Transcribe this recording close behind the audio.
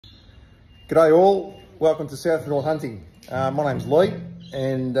G'day all, welcome to South to North Hunting. My name's Lee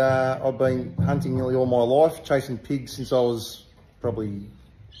and I've been hunting nearly all my life, chasing pigs since I was probably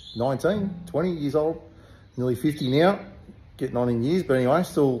 19, 20 years old, nearly 50 now, getting on in years, but anyway,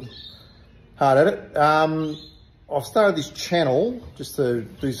 still hard at it. I've started this channel just to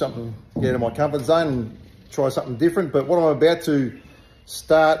do something, get out of my comfort zone and try something different, but what I'm about to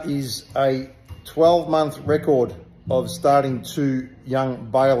start is a 12-month record of starting 2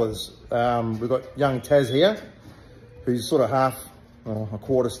 young bailers. We've got young Taz here, who's sort of a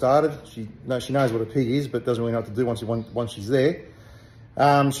quarter started. She knows what a pig is, but doesn't really know what to do once she's there.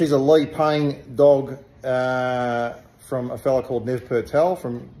 She's a Lee paying dog from a fella called Nev Pertel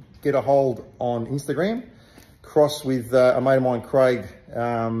from Get a Hold on Instagram, crossed with a mate of mine, Craig,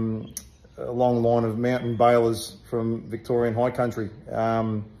 a long line of mountain bailers from Victorian high country.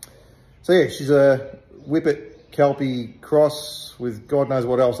 So yeah, she's a Whippet Kelpie cross with God knows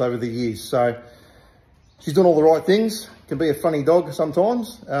what else over the years. So she's doing all the right things, can be a funny dog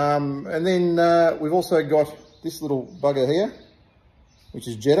sometimes. And then we've also got this little bugger here, which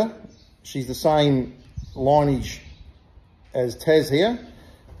is Jetta. She's the same lineage as Taz here,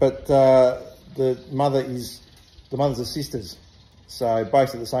 but the mothers are sisters. So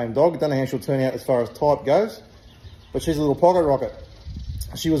basically the same dog. Don't know how she'll turn out as far as type goes, but she's a little pocket rocket.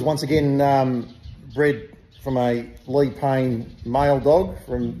 She was once again bred from a Lee Payne male dog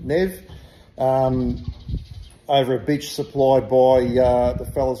from Nev over a bitch supplied by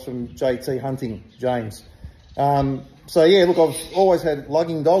the fellas from JT Hunting, James. So yeah, look, I've always had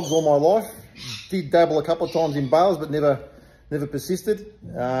lugging dogs all my life. Did dabble a couple of times in bails, but never persisted.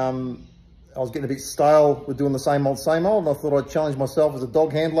 I was getting a bit stale with doing the same old, and I thought I'd challenge myself as a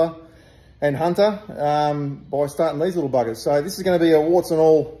dog handler and hunter by starting these little buggers. So this is going to be a warts and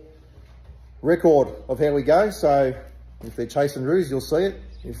all record of how we go. So if they're chasing roos, you'll see it.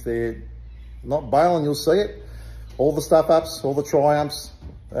 If they're not bailing, you'll see it. All the stuff ups, all the triumphs,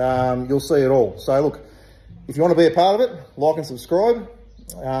 you'll see it all. So look, if you want to be a part of it, like and subscribe.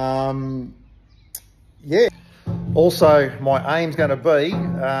 Yeah. Also, my aim's going to be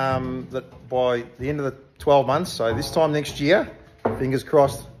that by the end of the 12 months, so this time next year, fingers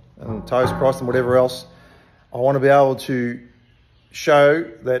crossed and toes crossed and whatever else, I want to be able to show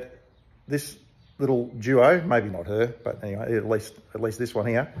that this little duo, maybe not her, but anyway, at least this one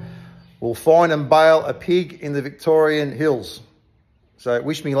here, will find and bail a pig in the Victorian hills. So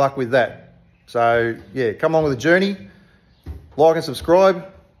wish me luck with that. So yeah, come along with the journey, like and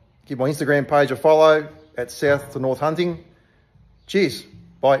subscribe, give my Instagram page a follow at South to North Hunting. Cheers,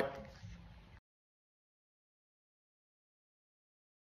 bye.